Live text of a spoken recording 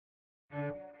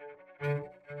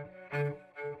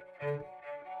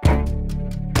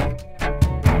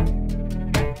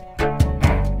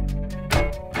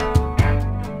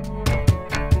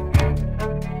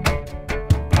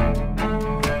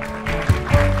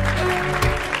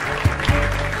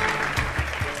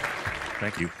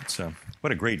Thank you.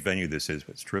 What a great venue this is.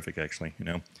 It's terrific, actually.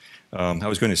 I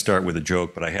was going to start with a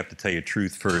joke, but I have to tell you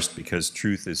truth first because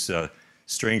truth is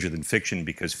stranger than fiction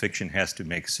because fiction has to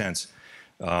make sense.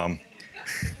 A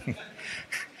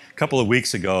couple of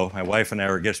weeks ago, my wife and I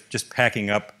were just packing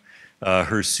up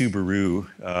her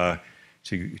Subaru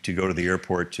to go to the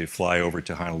airport to fly over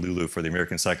to Honolulu for the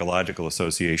American Psychological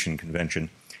Association convention,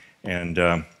 and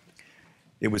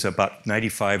it was about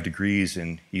 95 degrees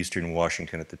in eastern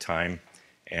Washington at the time,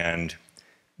 and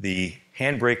the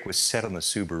handbrake was set on the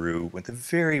Subaru with a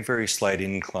very, very slight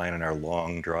incline on our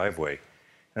long driveway.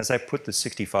 As I put the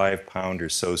 65-pound or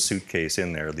so suitcase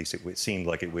in there, at least it seemed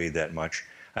like it weighed that much,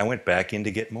 I went back in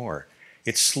to get more.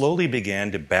 It slowly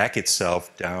began to back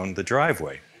itself down the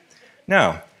driveway.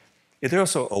 Now, there's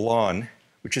also a lawn,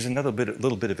 which is little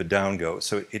bit of a down-go,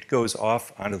 so it goes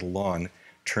off onto the lawn,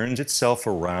 turns itself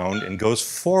around, and goes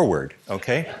forward,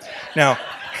 okay? Now,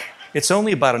 it's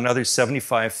only about another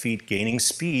 75 feet gaining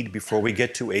speed before we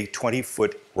get to a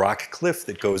 20-foot rock cliff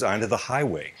that goes onto the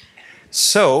highway.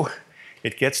 So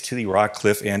it gets to the rock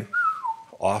cliff and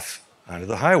off onto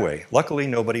the highway. Luckily,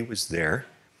 nobody was there.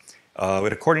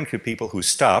 But according to people who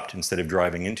stopped instead of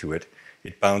driving into it,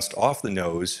 it bounced off the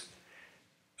nose.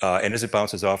 And as it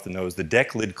bounces off the nose, the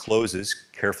deck lid closes,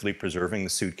 carefully preserving the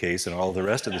suitcase and all the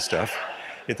rest of the stuff.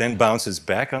 It then bounces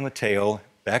back on the tail,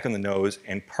 back on the nose,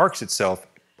 and parks itself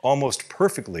almost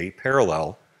perfectly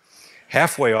parallel,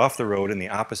 halfway off the road in the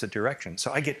opposite direction.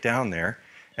 So I get down there,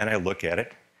 and I look at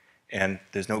it, and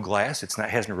there's no glass. It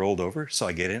hasn't rolled over. So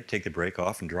I get in, take the brake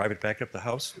off, and drive it back up the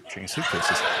house, change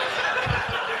suitcases.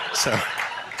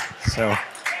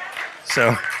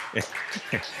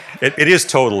 It is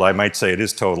total, I might say. It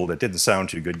is total. That didn't sound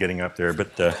too good getting up there,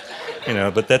 but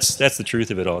but that's the truth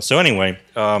of it all. So anyway,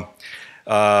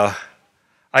 I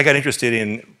got interested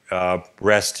in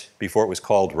rest before it was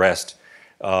called rest.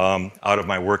 Out of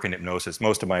my work in hypnosis,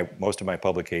 most of my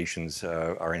publications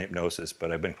are in hypnosis,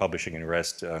 but I've been publishing in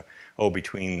rest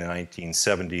between the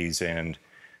 1970s and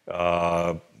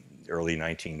early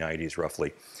 1990s,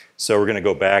 roughly. So we're going to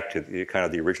go back to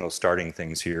the original starting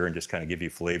things here and just kind of give you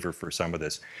flavor for some of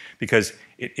this, because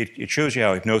it shows you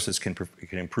how hypnosis can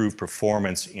improve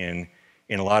performance in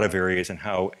a lot of areas, and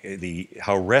how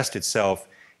rest itself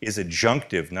is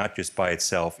adjunctive, not just by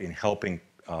itself, in helping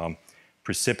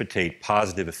precipitate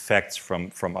positive effects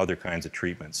from other kinds of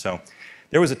treatments. So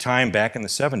there was a time back in the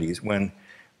 70s when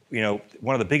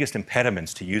one of the biggest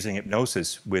impediments to using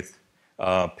hypnosis with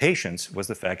patients was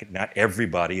the fact that not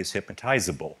everybody is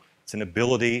hypnotizable. It's an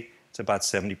ability. It's about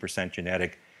 70%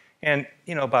 genetic, and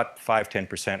about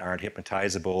 5–10% aren't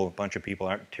hypnotizable. A bunch of people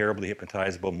aren't terribly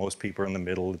hypnotizable. Most people are in the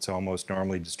middle. It's almost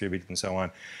normally distributed, and so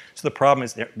on. So the problem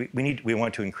is that we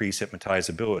want to increase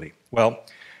hypnotizability. Well,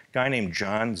 a guy named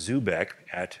John Zubek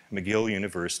at McGill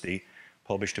University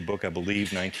published a book, I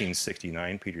believe,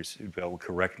 1969. Peter will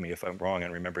correct me if I'm wrong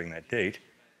on remembering that date.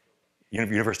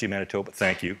 University of Manitoba.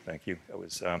 Thank you. That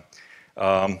was,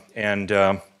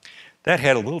 that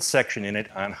had a little section in it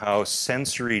on how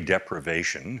sensory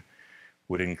deprivation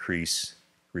would increase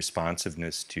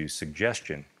responsiveness to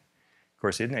suggestion. Of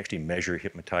course, it didn't actually measure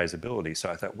hypnotizability,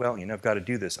 so I thought, well, I've got to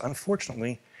do this.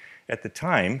 Unfortunately, at the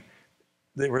time,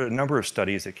 there were a number of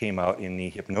studies that came out in the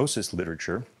hypnosis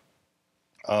literature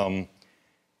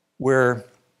where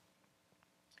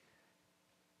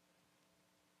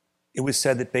it was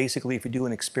said that basically if you do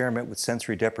an experiment with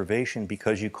sensory deprivation,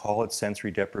 because you call it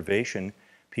sensory deprivation,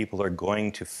 people are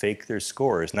going to fake their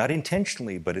scores. Not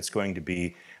intentionally, but it's going to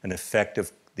be an effect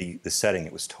of the setting.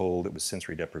 It was told it was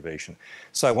sensory deprivation.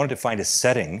 So I wanted to find a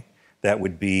setting that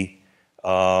would be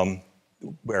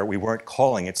where we weren't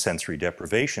calling it sensory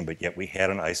deprivation, but yet we had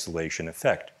an isolation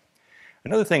effect.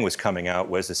 Another thing was coming out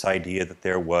was this idea that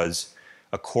there was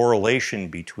a correlation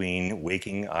between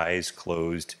waking eyes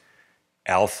closed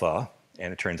alpha,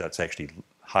 and it turns out it's actually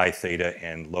high theta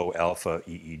and low alpha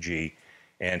EEG,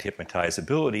 and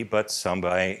hypnotizability, but some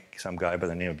guy by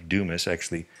the name of Dumas,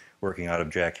 actually working out of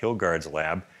Jack Hilgard's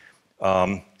lab,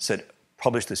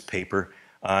 published this paper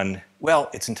on,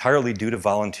 well, it's entirely due to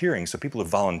volunteering. So people who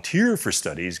volunteer for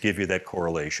studies give you that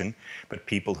correlation, but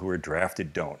people who are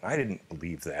drafted don't. I didn't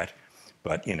believe that,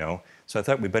 but so I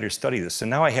thought we better study this. So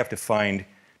now I have to find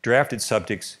drafted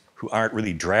subjects who aren't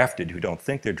really drafted, who don't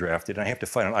think they're drafted, and I have to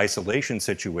find an isolation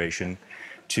situation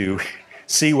to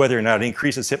see whether or not it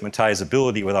increases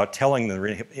hypnotizability without telling them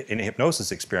they're in a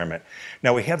hypnosis experiment.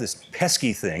 Now, we have this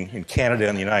pesky thing in Canada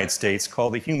and the United States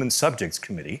called the Human Subjects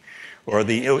Committee, or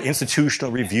the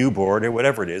Institutional Review Board, or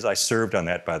whatever it is. I served on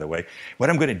that, by the way. What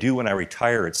I'm going to do when I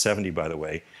retire at 70, by the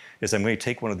way, is I'm going to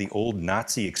take one of the old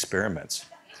Nazi experiments,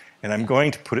 and I'm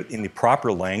going to put it in the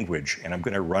proper language, and I'm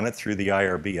going to run it through the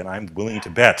IRB, and I'm willing to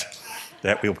bet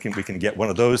that we can get one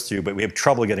of those through, but we have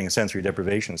trouble getting a sensory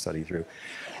deprivation study through.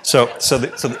 So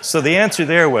the answer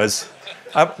there was,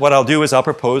 what I'll do is I'll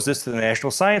propose this to the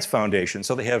National Science Foundation.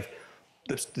 So they have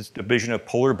this division of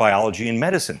polar biology and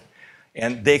medicine,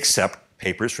 and they accept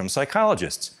papers from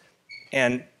psychologists.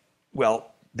 And,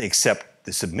 well, they accept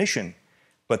the submission,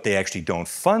 but they actually don't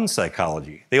fund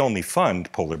psychology. They only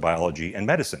fund polar biology and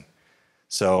medicine.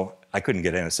 So I couldn't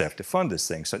get NSF to fund this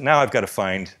thing. So now I've got to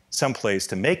find some place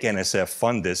to make NSF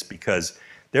fund this, because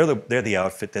they're the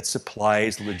outfit that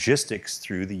supplies logistics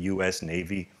through the US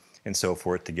Navy and so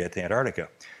forth to get to Antarctica.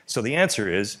 So the answer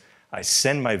is, I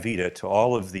send my vita to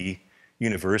all of the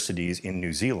universities in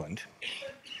New Zealand,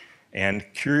 and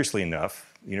curiously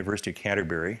enough, the University of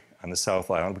Canterbury on the South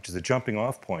Island, which is a jumping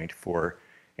off point for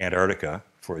Antarctica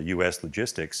for US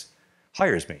logistics,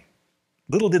 hires me.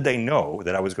 Little did they know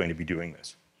that I was going to be doing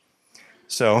this.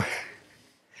 So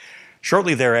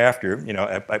shortly thereafter,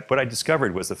 what I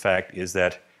discovered was the fact is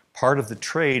that part of the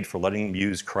trade for letting them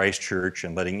use Christchurch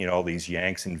and letting all these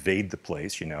Yanks invade the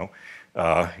place,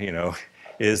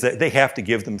 is that they have to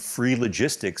give them free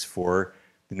logistics for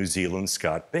the New Zealand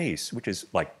Scott base, which is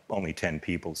like only 10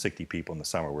 people, 60 people in the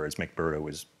summer, whereas McMurdo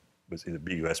was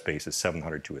the U.S. base is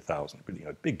 700 to 1,000.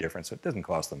 Big difference. So it doesn't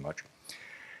cost them much.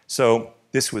 So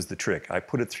this was the trick. I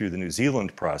put it through the New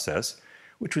Zealand process,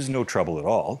 which was no trouble at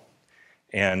all,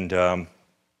 and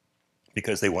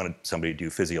because they wanted somebody to do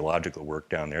physiological work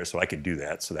down there, so I could do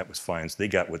that. So that was fine. So they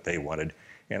got what they wanted,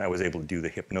 and I was able to do the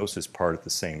hypnosis part at the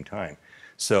same time.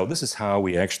 So this is how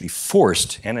we actually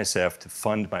forced NSF to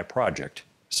fund my project.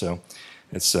 So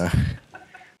it's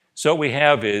so what we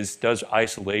have is, does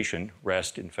isolation,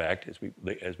 rest in fact,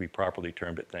 as we properly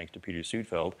termed it thanks to Peter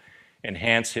Sudfeld,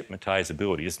 enhance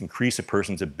hypnotizability? Just increase a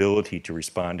person's ability to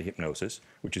respond to hypnosis,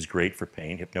 which is great for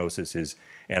pain. Hypnosis is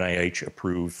NIH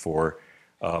approved for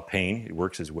pain. It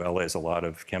works as well as a lot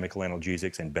of chemical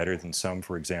analgesics, and better than some,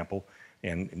 for example,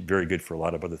 and very good for a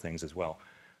lot of other things as well.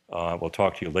 We'll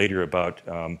talk to you later about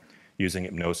using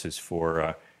hypnosis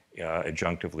for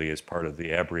adjunctively as part of the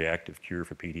abreactive cure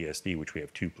for PTSD, which we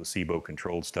have 2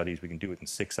 placebo-controlled studies. We can do it in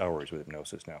 6 hours with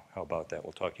hypnosis now. How about that?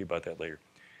 We'll talk to you about that later.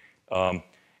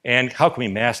 And how can we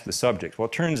mask the subject? Well,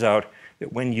 it turns out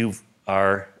that when you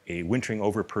are a wintering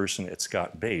over person at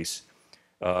Scott Base,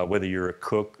 whether you're a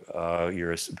cook,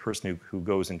 you're a person who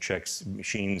goes and checks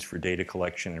machines for data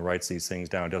collection and writes these things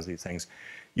down, does these things,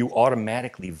 you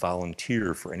automatically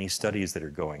volunteer for any studies that are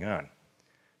going on.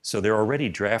 So they're already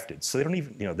drafted. So they don't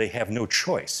even, they have no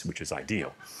choice, which is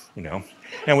ideal,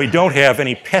 And we don't have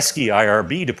any pesky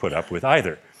IRB to put up with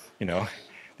either,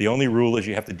 The only rule is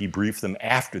you have to debrief them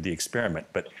after the experiment.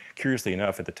 But curiously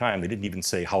enough, at the time, they didn't even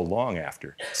say how long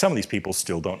after. Some of these people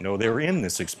still don't know they were in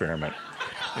this experiment,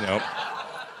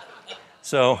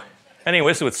 So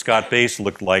anyway, this is what Scott Base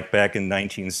looked like back in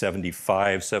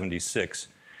 1975, 76.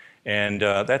 And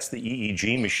that's the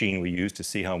EEG machine we used to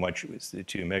see how much it was,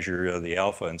 to measure the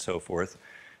alpha and so forth.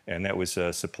 And that was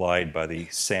supplied by the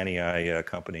Sanii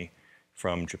company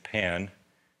from Japan,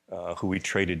 who we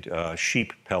traded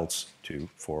sheep pelts to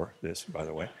for this, by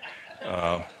the way.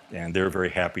 And they're very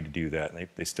happy to do that. And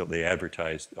they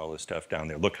advertised all this stuff down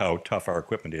there. Look how tough our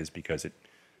equipment is because it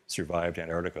survived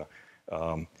Antarctica.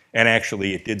 And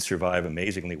actually, it did survive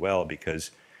amazingly well because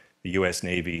the U.S.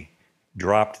 Navy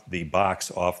dropped the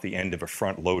box off the end of a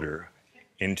front loader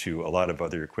into a lot of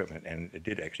other equipment, and it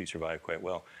did actually survive quite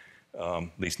well. At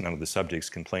least none of the subjects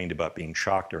complained about being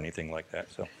shocked or anything like that.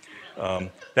 So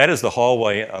that is the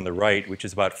hallway on the right, which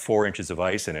is about 4 inches of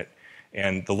ice in it.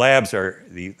 And the labs are,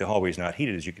 the hallway is not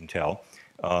heated, as you can tell.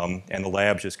 And the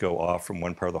labs just go off from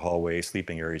one part of the hallway,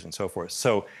 sleeping areas and so forth.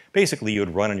 So basically, you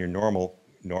would run in your normal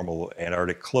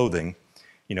Antarctic clothing,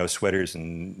 sweaters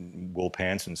and wool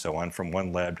pants and so on, from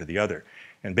one lab to the other.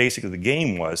 And basically the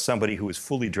game was somebody who was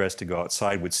fully dressed to go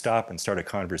outside would stop and start a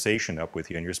conversation up with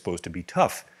you, and you're supposed to be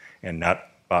tough and not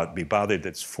be bothered that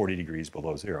it's 40 degrees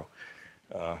below zero.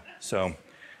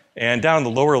 And down the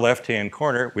lower left-hand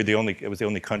corner, it was the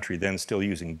only country then still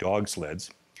using dog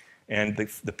sleds. And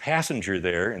the passenger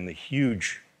there in the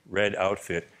huge red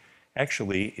outfit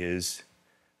actually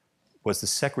was the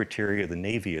Secretary of the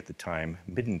Navy at the time,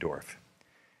 Middendorf.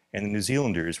 And the New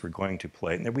Zealanders were going to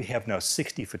play. And we have now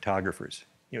 60 photographers.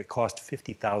 It cost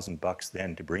 $50,000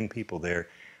 then to bring people there.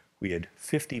 We had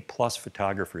 50+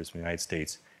 photographers from the United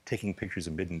States taking pictures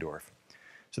of Middendorf.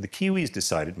 So the Kiwis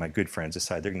decided, my good friends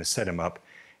decided, they're going to set him up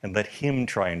and let him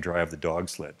try and drive the dog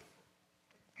sled.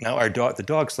 Now, the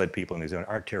dog sled people in New Zealand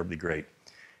aren't terribly great.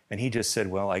 And he just said,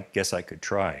 well, I guess I could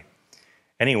try.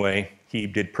 Anyway, he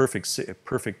did perfect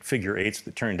figure eights.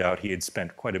 It turned out he had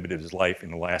spent quite a bit of his life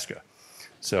in Alaska.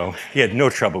 So he had no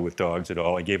trouble with dogs at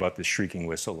all. I gave out this shrieking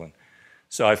whistle. And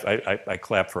so I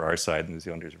clapped for our side, and New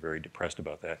Zealanders are very depressed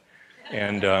about that.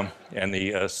 And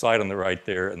the slide on the right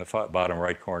there in the bottom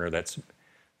right corner, that's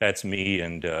me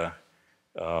and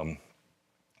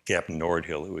Captain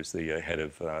Nordhill, who was the head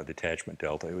of Detachment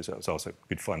Delta. It was also a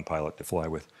good fun pilot to fly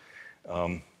with.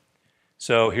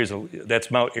 So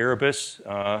that's Mount Erebus.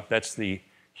 That's the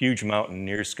huge mountain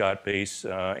near Scott Base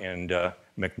and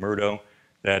McMurdo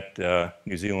that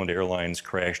New Zealand Airlines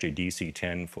crashed a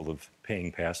DC-10 full of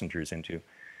paying passengers into.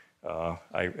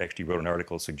 I actually wrote an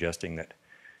article suggesting that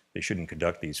they shouldn't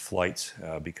conduct these flights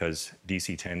because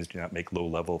DC-10s do not make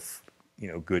low-level,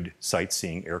 good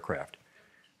sightseeing aircraft.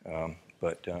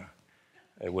 But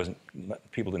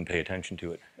people didn't pay attention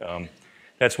to it.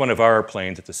 That's one of our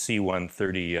planes. It's a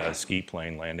C-130 ski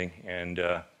plane landing, and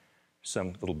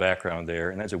some little background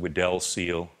there. And that's a Weddell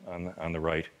seal on the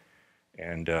right.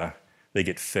 And they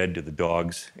get fed to the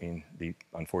dogs. And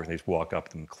unfortunately, they just walk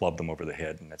up and club them over the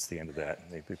head, and that's the end of that.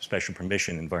 And they have special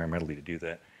permission environmentally to do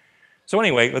that. So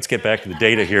anyway, let's get back to the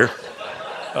data here.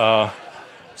 So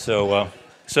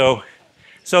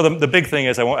the big thing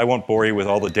is, I won't bore you with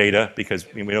all the data because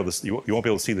we know this, you won't be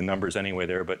able to see the numbers anyway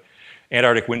there, but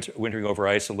Antarctic wintering over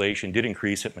isolation did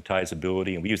increase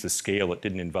hypnotizability, and we used a scale. It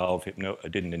didn't involve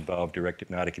direct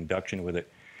hypnotic induction with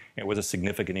it. It was a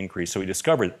significant increase. So we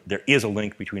discovered there is a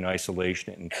link between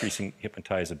isolation and increasing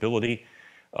hypnotizability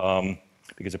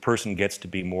because a person gets to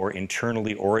be more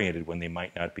internally oriented when they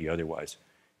might not be otherwise.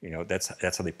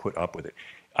 That's how they put up with it.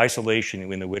 Isolation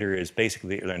in the winter is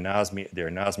basically they're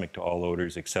anosmic to all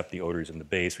odors except the odors in the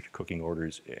base, which are cooking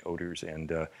odors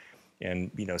and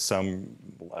some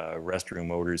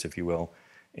restroom odors, if you will,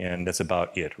 and that's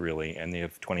about it really. And they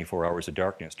have 24 hours of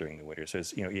darkness during the winter, so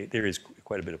there is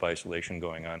quite a bit of isolation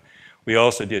going on. We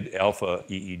also did alpha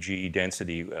EEG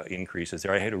density increases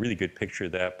there. I had a really good picture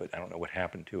of that, but I don't know what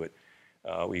happened to it.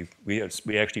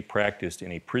 We actually practiced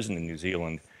in a prison in New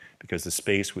Zealand because the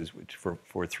space was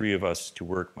for three of us to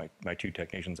work, my two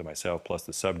technicians and myself plus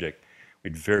the subject. We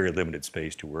had very limited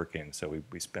space to work in, so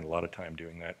we spent a lot of time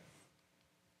doing that.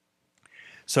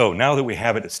 So now that we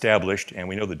have it established and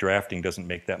we know the drafting doesn't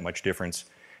make that much difference,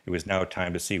 it was now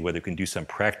time to see whether we can do something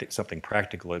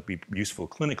practical that would be useful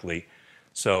clinically.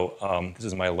 So this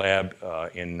is my lab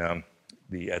at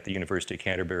the University of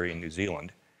Canterbury in New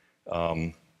Zealand.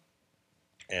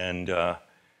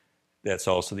 That's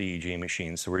also the EEG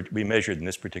machine. So we measured in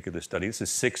this particular study. This is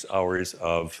 6 hours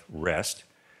of rest.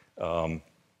 And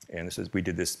we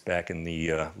did this back in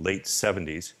the late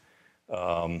 70s.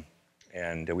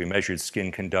 And we measured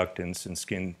skin conductance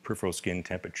and peripheral skin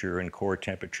temperature and core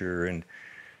temperature, and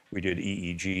we did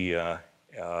EEG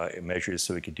measures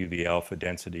so we could do the alpha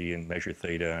density and measure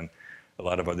theta and a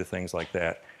lot of other things like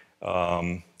that.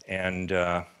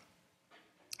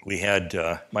 We had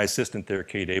my assistant there,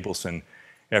 Kate Abelson,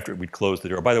 after we'd closed the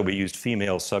door. By the way, we used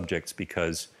female subjects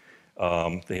because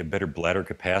they have better bladder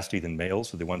capacity than males,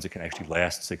 so the ones that can actually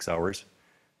last 6 hours.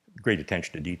 Great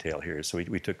attention to detail here. So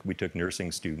we took nursing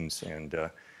students, and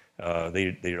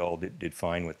they all did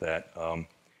fine with that.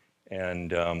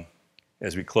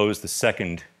 As we closed the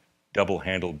second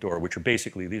double-handled door, which are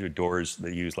basically these are doors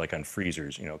they use like on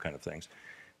freezers, kind of things.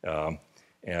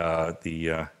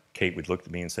 Kate would look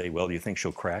at me and say, "Well, do you think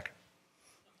she'll crack?"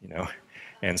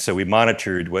 And so we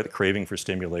monitored what craving for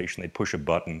stimulation. They'd push a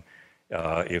button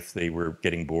if they were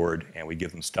getting bored, and we'd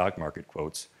give them stock market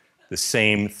quotes. The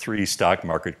same 3 stock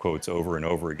market quotes over and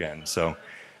over again. So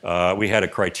we had a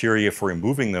criteria for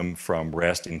removing them from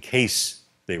rest in case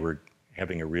they were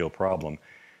having a real problem.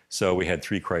 So we had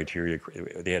 3 criteria.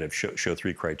 They had to show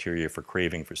 3 criteria for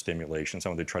craving for stimulation.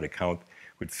 Someone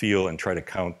would feel and try to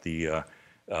count the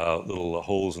little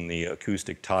holes in the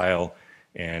acoustic tile,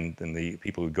 and then the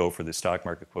people would go for the stock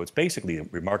market quotes. Basically, the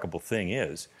remarkable thing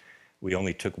is we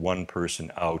only took 1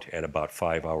 person out at about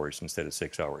 5 hours instead of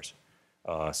 6 hours.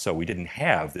 So we didn't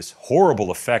have this horrible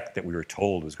effect that we were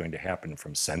told was going to happen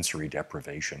from sensory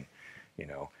deprivation,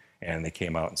 and they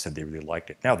came out and said they really liked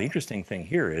it. Now, the interesting thing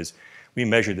here is we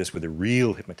measured this with a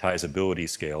real hypnotizability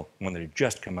scale, one that had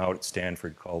just come out at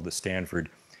Stanford called the Stanford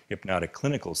Hypnotic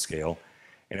Clinical Scale,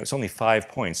 and it was only 5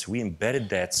 points. We embedded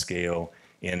that scale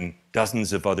in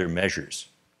dozens of other measures.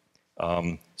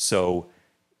 So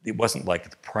it wasn't like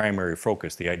the primary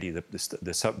focus, the idea that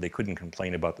they couldn't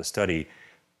complain about the study.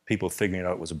 People figuring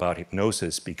out it was about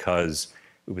hypnosis because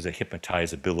it was a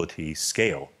hypnotizability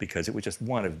scale, because it was just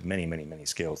one of many, many, many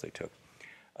scales they took.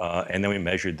 And then we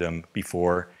measured them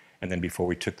before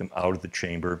we took them out of the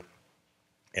chamber.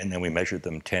 And then we measured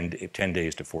them 10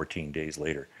 days to 14 days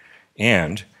later.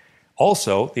 And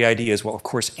also, the idea is, well, of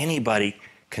course, anybody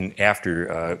can,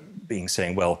 after being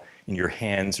saying, well, in your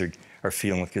hands are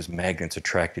feeling like there's magnets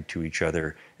attracted to each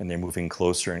other and they're moving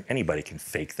closer, and anybody can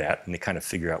fake that, and they kind of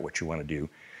figure out what you want to do.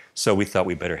 So we thought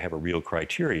we better have a real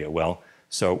criteria. Well,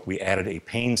 so we added a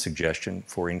pain suggestion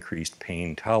for increased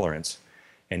pain tolerance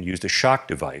and used a shock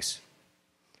device.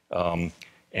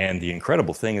 And the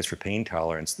incredible thing is, for pain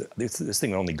tolerance, this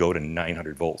thing would only go to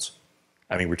 900 volts.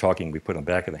 I mean, we're talking, we put on the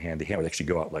back of the hand would actually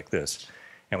go out like this.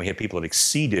 And we had people that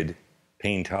exceeded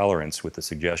pain tolerance with the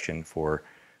suggestion for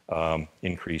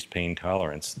increased pain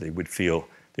tolerance. They would feel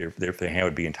their hand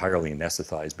would be entirely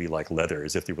anesthetized, be like leather,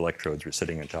 as if the electrodes were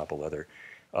sitting on top of leather,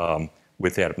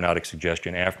 with that hypnotic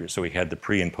suggestion after. So we had the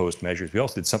pre and post measures. We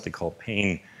also did something called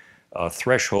pain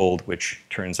threshold, which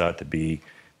turns out to be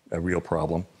a real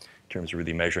problem in terms of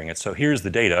really measuring it. So here's the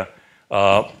data.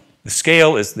 The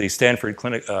scale is the Stanford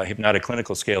Hypnotic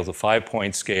Clinical Scale. Is a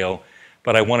 5-point scale,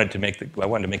 but I wanted to make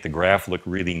the graph look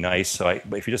really nice. So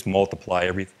if you just multiply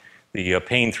the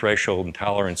pain threshold and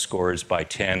tolerance scores by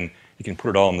 10, you can put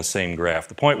it all in the same graph.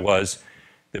 The point was,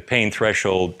 the pain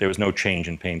threshold, there was no change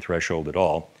in pain threshold at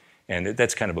all. And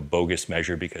that's kind of a bogus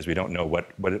measure, because we don't know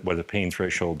what a pain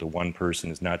threshold to one person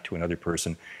is not to another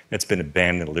person. That's been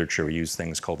abandoned in the literature. We use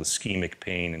things called ischemic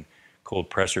pain and cold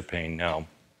pressor pain now.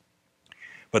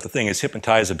 But the thing is,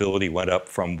 hypnotizability went up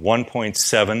from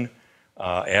 1.7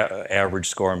 average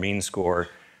score, mean score,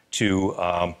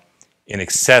 to in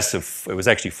excess of, it was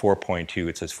actually 4.2.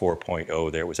 It says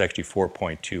 4.0 there. It was actually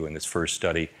 4.2 in this first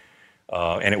study.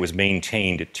 And it was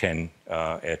maintained at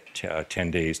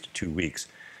 10 days to 2 weeks.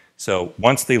 So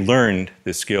once they learned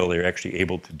this skill, they were actually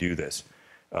able to do this,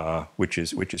 which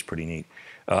is pretty neat.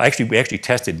 We actually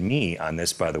tested me on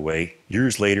this, by the way,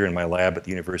 years later in my lab at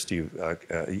the University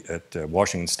at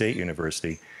Washington State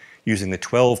University, using the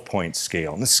 12-point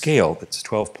scale. And the scale that's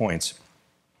 12 points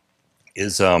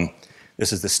is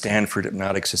this is the Stanford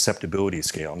Hypnotic Susceptibility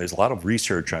Scale. And there's a lot of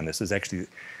research on this. This is actually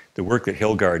the work that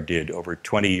Hilgard did over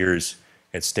 20 years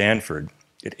at Stanford.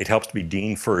 It helps to be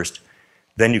dean first.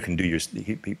 Then you can do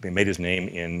he made his name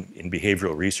in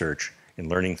behavioral research, in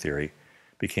learning theory,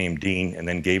 became dean, and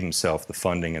then gave himself the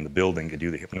funding and the building to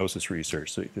do the hypnosis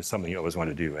research. So it's something you always want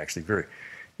to do, actually.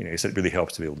 He said it really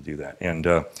helps to be able to do that. And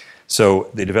so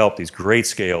they developed these great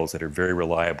scales that are very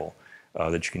reliable,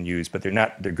 that you can use, but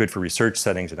they're good for research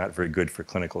settings. They're not very good for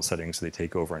clinical settings, so they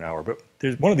take over an hour. But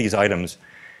one of these items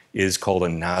is called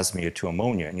anosmia to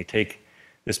ammonia. And you take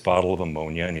this bottle of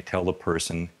ammonia and you tell the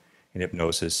person in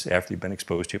hypnosis, after they've been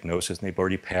exposed to hypnosis and they've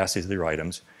already passed these other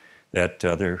items, that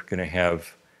they're going to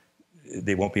have,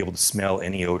 they won't be able to smell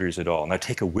any odors at all. Now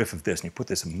take a whiff of this, and you put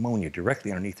this ammonia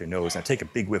directly underneath their nose. Now take a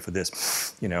big whiff of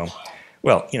this,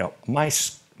 Well,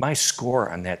 my score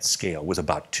on that scale was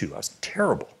about 2. I was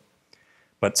terrible.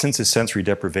 But since the sensory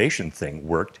deprivation thing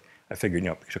worked, I figured,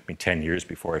 it took me 10 years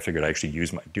before I figured I'd actually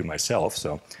do myself.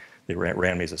 So they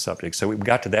ran me as a subject. So we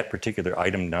got to that particular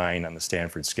item 9 on the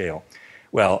Stanford scale.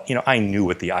 Well, I knew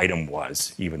what the item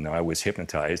was, even though I was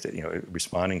hypnotized,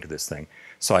 responding to this thing.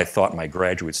 So I thought my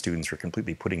graduate students were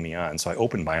completely putting me on. So I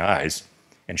opened my eyes,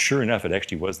 and sure enough, it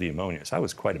actually was the ammonia. So I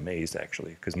was quite amazed,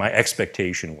 actually, because my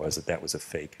expectation was that was a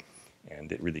fake, and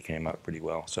it really came out pretty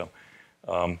well. So,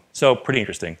 so pretty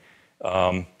interesting.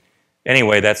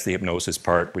 Anyway, that's the hypnosis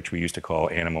part, which we used to call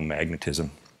animal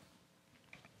magnetism.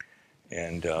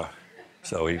 And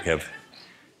so you have,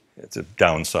 it's a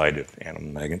downside of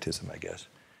animal magnetism, I guess.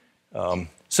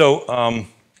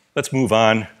 Let's move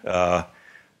on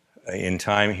in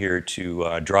time here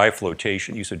to dry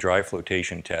flotation, use of dry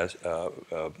flotation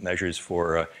measures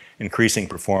for increasing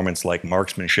performance like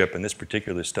marksmanship. In this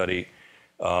particular study,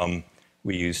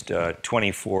 we used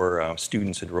 24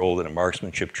 students enrolled in a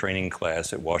marksmanship training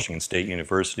class at Washington State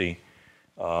University.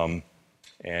 And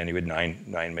you had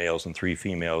nine males and 3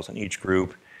 females in each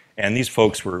group. And these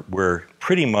folks were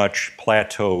pretty much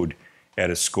plateaued at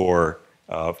a score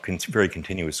of very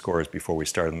continuous scores before we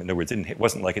started them. In other words, it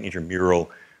wasn't like an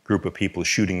intramural group of people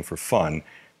shooting for fun.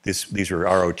 These were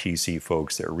ROTC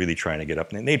folks that were really trying to get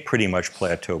up. And they'd pretty much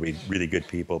plateaued. We had really good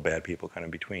people, bad people, kind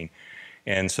of between.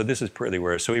 And so this is pretty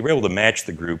where. So we were able to match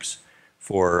the groups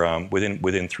for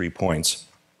within 3 points,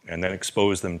 and then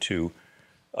expose them to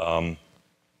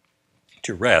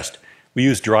rest. We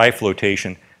use dry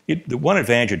flotation. The one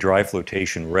advantage of dry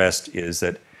flotation rest is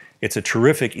that it's a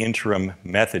terrific interim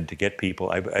method to get people.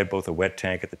 I had both a wet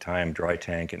tank at the time, dry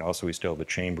tank, and also we still have a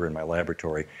chamber in my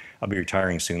laboratory. I'll be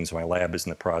retiring soon, so my lab is in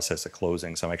the process of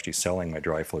closing, so I'm actually selling my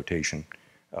dry flotation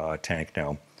tank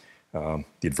now. The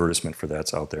advertisement for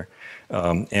that's out there.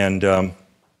 The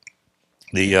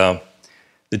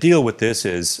The deal with this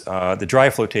is the dry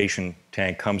flotation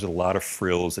tank comes with a lot of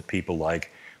frills that people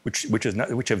like, which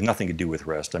have nothing to do with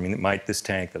rest. I mean, this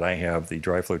tank that I have, the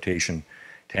dry flotation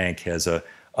tank, has a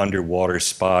underwater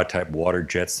spa type water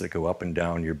jets that go up and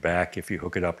down your back if you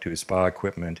hook it up to spa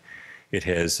equipment. It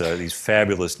has these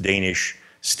fabulous Danish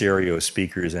stereo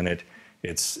speakers in it.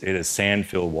 It has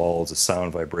sand-filled walls. The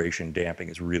sound vibration damping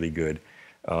is really good.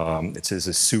 It has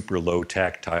a super low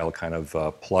tactile kind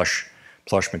of plush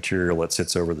material that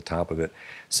sits over the top of it.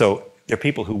 So there are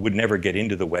people who would never get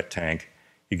into the wet tank.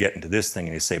 You get into this thing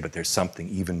and you say, but there's something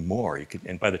even more.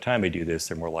 And by the time they do this,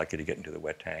 they're more likely to get into the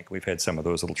wet tank. We've had some of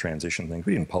those little transition things.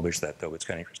 We didn't publish that, though. It's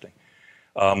kind of interesting.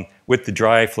 With the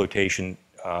dry flotation,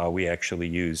 we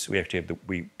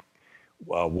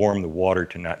warm the water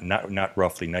to not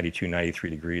roughly 92, 93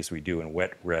 degrees we do in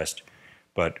wet rest,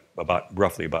 but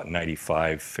roughly about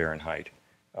 95 Fahrenheit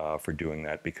for doing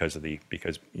that because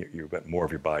you've got more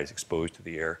of your body's exposed to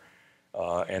the air.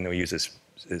 And then we use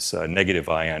this negative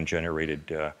ion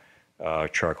generated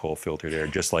charcoal filtered air,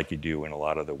 just like you do in a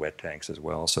lot of the wet tanks as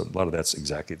well. So a lot of that's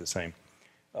exactly the same.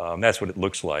 That's what it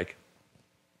looks like.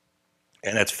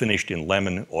 And that's finished in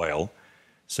lemon oil,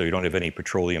 so you don't have any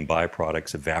petroleum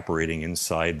byproducts evaporating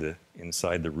inside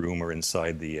the room or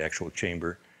inside the actual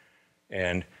chamber.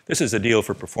 And this is a deal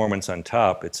for performance on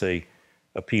top. It's a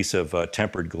piece of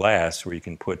tempered glass where you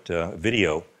can put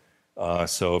video.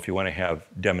 So if you want to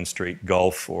demonstrate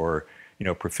golf or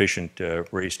proficient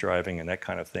race driving and that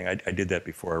kind of thing, I did that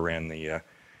before I ran the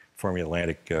Formula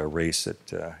Atlantic race at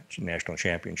National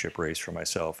Championship race for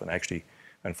myself, and actually,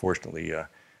 unfortunately,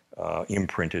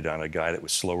 imprinted on a guy that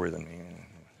was slower than me.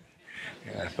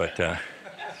 Yeah, but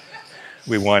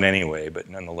we won anyway. But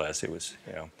nonetheless, it was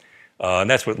and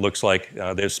that's what it looks like.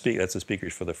 That's the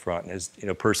speakers for the front. And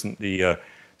the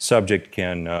subject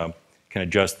can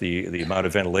adjust the amount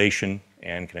of ventilation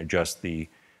and can adjust they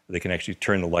can actually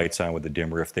turn the lights on with the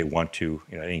dimmer if they want to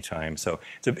at any time. So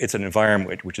it's an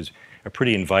environment which is a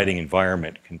pretty inviting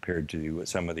environment compared to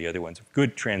some of the other ones.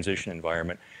 Good transition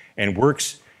environment, and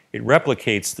works. It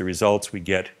replicates the results we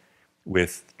get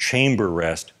with chamber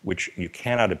rest, which you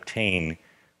cannot obtain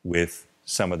with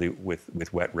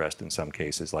with wet rest in some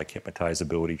cases, like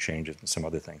hypnotizability changes and some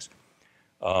other things.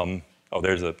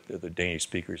 There's the Danish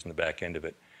speakers in the back end of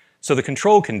it. So the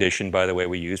control condition, by the way,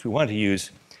 we want to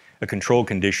use a control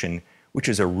condition which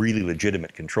is a really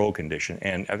legitimate control condition.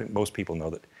 And I think most people know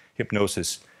that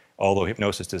hypnosis, although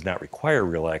hypnosis does not require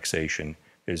relaxation,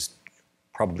 there's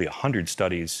probably 100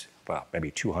 studies, well,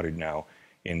 maybe 200 now,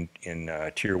 in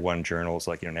tier 1 journals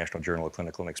like International Journal of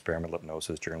Clinical and Experimental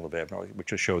Hypnosis, Journal of Abnormal, which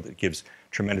just show that it gives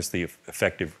tremendously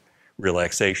effective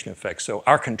relaxation effects. So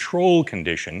our control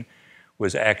condition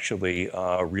was actually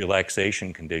a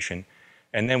relaxation condition,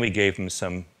 and then we gave them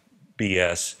some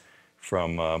BS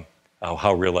from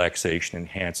how relaxation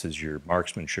enhances your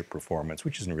marksmanship performance,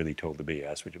 which isn't really told to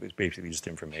BS, which was basically just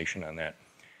information on that.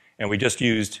 And we just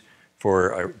used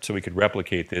so we could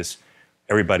replicate this.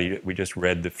 We just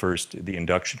read the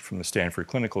induction from the Stanford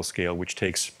Clinical Scale, which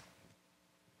takes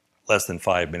less than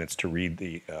 5 minutes to read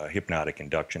the hypnotic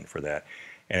induction for that.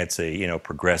 And it's a,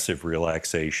 progressive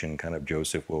relaxation, kind of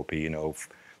Joseph Wopey,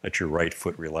 let your right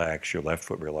foot relax, your left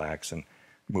foot relax, and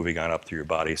moving on up through your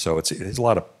body. So it's a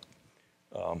lot of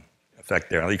effect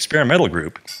there. Now, the experimental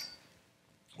group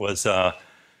was, I'm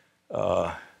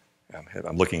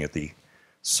looking at the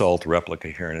salt replica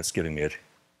here, and it's giving me a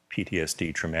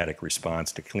PTSD, traumatic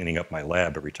response to cleaning up my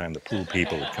lab every time the pool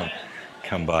people would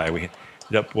come by.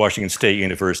 Washington State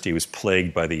University was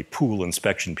plagued by the pool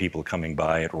inspection people coming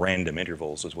by at random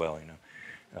intervals as well,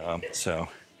 so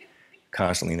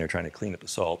constantly they're trying to clean up the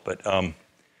salt. But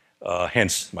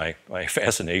hence my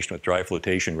fascination with dry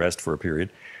flotation rest for a period.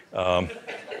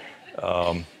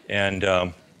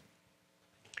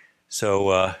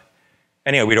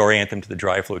 Anyway, we'd orient them to the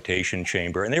dry flotation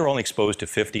chamber, and they were only exposed to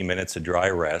 50 minutes of dry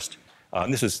rest.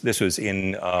 This was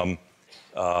in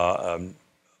an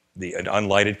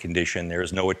unlighted condition. There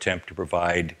is no attempt to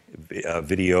provide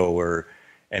video or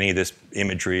any of this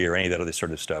imagery or any of that other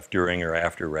sort of stuff during or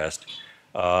after rest.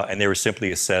 And they were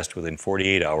simply assessed within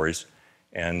 48 hours.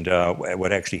 And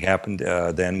what actually happened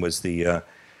then was that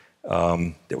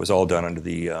was all done under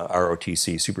the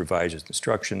ROTC supervisor's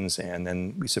instructions, and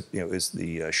then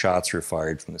the shots were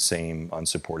fired from the same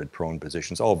unsupported prone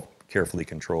positions, all carefully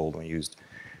controlled. We used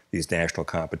these national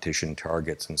competition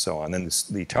targets and so on. Then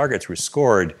the targets were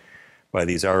scored by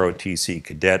these ROTC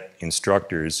cadet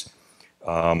instructors,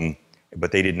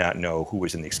 but they did not know who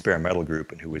was in the experimental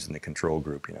group and who was in the control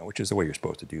group, which is the way you're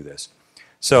supposed to do this.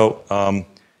 So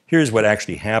here's what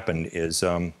actually happened is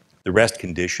the rest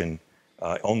condition,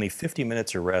 only 50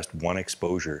 minutes of rest, one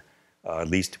exposure at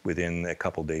least within a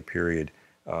couple-day period,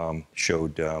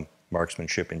 showed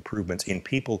marksmanship improvements in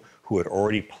people who had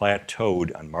already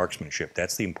plateaued on marksmanship.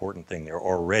 That's the important thing. They're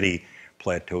already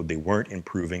plateaued. They weren't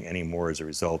improving anymore as a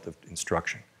result of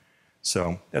instruction.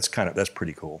 So that's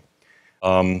pretty cool.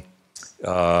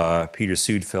 Peter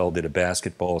Sudfeld did a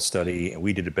basketball study, and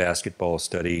we did a basketball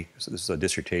study. So this is a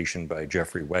dissertation by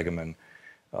Jeffrey Wegeman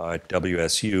at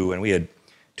WSU, and we had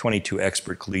 22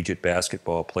 expert collegiate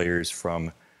basketball players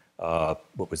from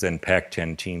what was then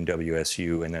Pac-10 team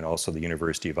WSU, and then also the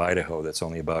University of Idaho. That's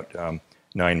only about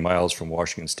 9 miles from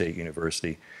Washington State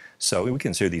University. So we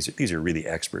consider these are really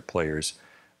expert players.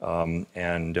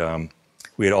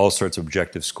 We had all sorts of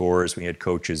objective scores. We had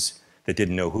coaches that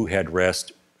didn't know who had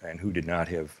rest and who did not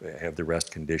have the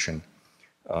rest condition.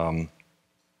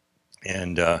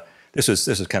 This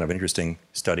was kind of an interesting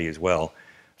study as well.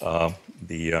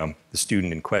 The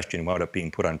student in question wound up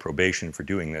being put on probation for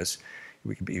doing this.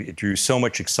 It drew so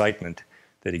much excitement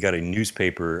that he got a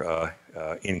newspaper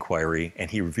inquiry, and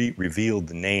he revealed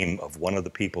the name of one of the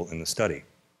people in the study.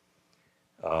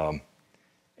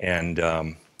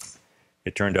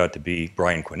 It turned out to be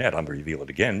Brian Quinnett. I'm going to reveal it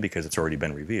again because it's already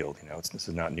been revealed. This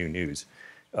is not new news.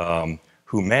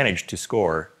 Who managed to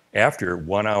score, after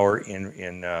 1 hour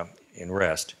in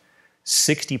rest,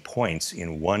 60 points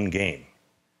in one game.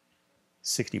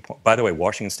 60 points. By the way,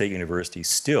 Washington State University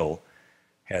still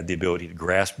had the ability to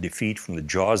grasp defeat from the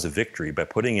jaws of victory by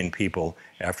putting in people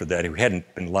after that who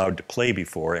hadn't been allowed to play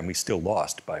before, and we still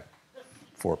lost by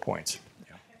 4 points.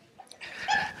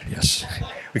 Yes,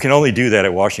 we can only do that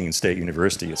at Washington State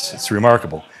University. It's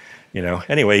remarkable,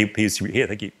 Anyway, I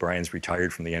think Brian's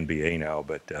retired from the NBA now,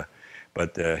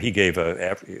 but he gave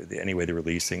anyway the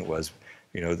release thing was,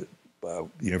 the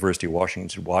University of Washington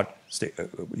should watch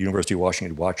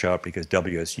out because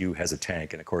WSU has a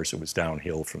tank, and of course it was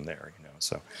downhill from there.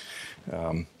 So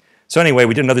anyway,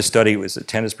 we did another study. It was a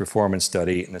tennis performance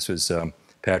study, and this was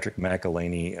Patrick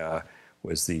McElhaney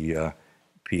was the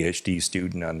PhD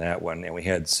student on that one, and we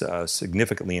had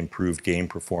significantly improved game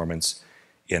performance,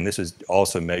 and this was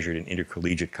also measured in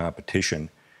intercollegiate competition.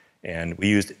 And we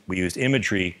used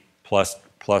imagery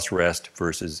plus rest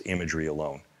versus imagery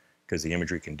alone, because the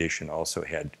imagery condition also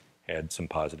had some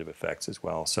positive effects as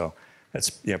well. So that's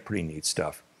pretty neat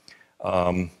stuff.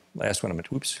 Last one,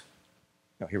 oops.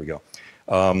 Oh, here we go.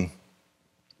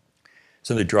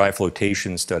 So the dry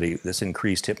flotation study, this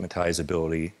increased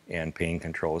hypnotizability and pain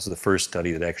control. This is the first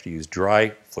study that actually used dry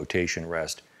flotation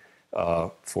rest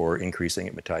for increasing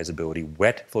hypnotizability.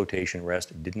 Wet flotation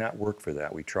rest did not work for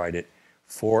that. We tried it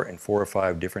 4 or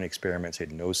 5 different experiments,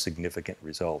 had no significant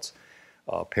results.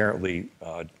 Apparently,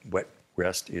 wet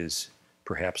rest is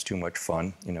perhaps too much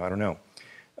fun. I don't know.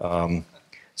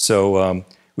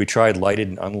 We tried lighted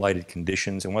and unlighted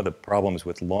conditions, and one of the problems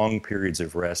with long periods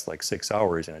of rest, like 6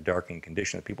 hours in a darkened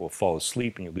condition, that people will fall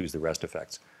asleep and you lose the rest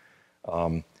effects.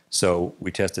 So we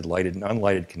tested lighted and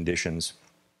unlighted conditions,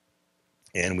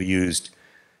 and we used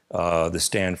the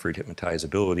Stanford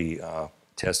hypnotizability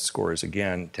test scores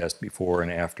again, test before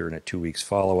and after, and a 2 weeks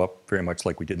follow-up, very much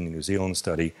like we did in the New Zealand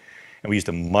study. And we used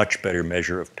a much better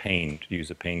measure of pain to use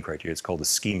the pain criteria. It's called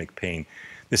ischemic pain.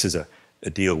 This is a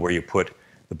deal where you put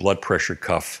the blood pressure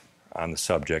cuff on the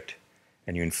subject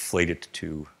and you inflate it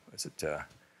to,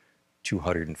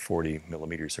 240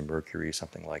 millimeters of mercury,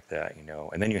 something like that,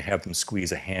 And then you have them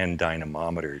squeeze a hand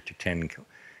dynamometer to 10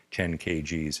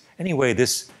 kgs. Anyway,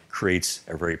 this creates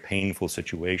a very painful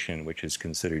situation, which is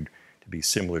considered to be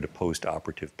similar to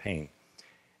post-operative pain.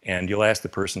 And you'll ask the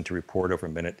person to report over a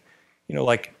minute,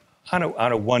 like on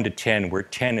a 1 to 10, where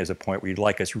 10 is a point where you'd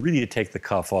like us really to take the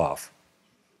cuff off,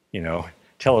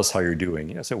 Tell us how you're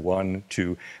doing. So 1,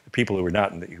 2. The people who are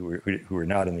not in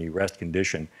the rest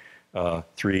condition,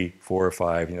 3, 4,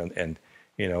 5, and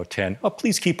 10. Oh,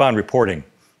 please keep on reporting.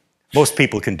 Most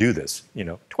people can do this.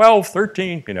 12,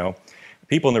 13.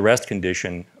 People in the rest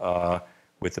condition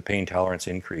with the pain tolerance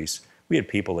increase. We had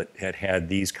people that had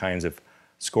these kinds of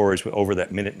scores over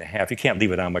that minute and a half. You can't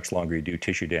leave it on much longer. You do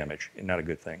tissue damage. Not a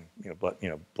good thing.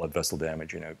 Blood vessel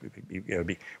damage.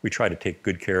 We try to take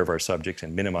good care of our subjects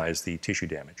and minimize the tissue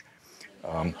damage.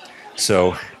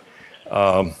 So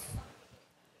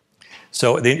the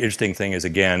interesting thing is,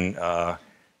 again,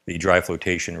 the dry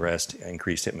flotation rest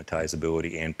increased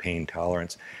hypnotizability and pain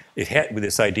tolerance. It had, with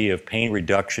this idea of pain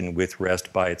reduction with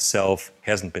rest by itself,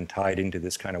 hasn't been tied into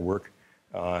this kind of work,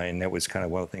 and that was kind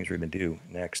of one of the things we're going to do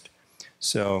next.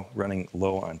 So running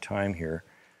low on time here,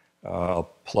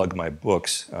 I'll plug my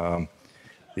books.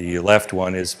 The left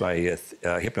one is my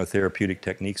hypnotherapeutic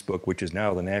techniques book, which is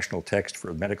now the national text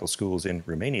for medical schools in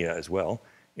Romania as well,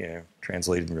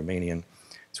 translated in Romanian.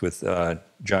 It's with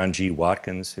John G.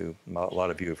 Watkins, who a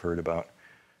lot of you have heard about.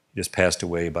 He just passed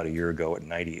away about a year ago at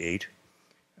 98.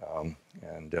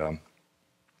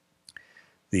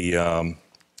 The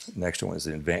next one is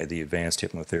the Advanced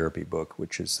Hypnotherapy book,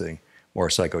 which is the more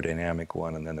psychodynamic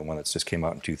one, and then the one that's just came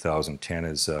out in 2010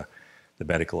 is the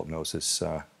Medical Hypnosis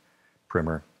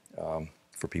primer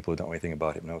for people who don't know anything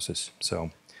about hypnosis.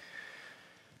 So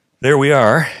there we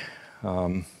are.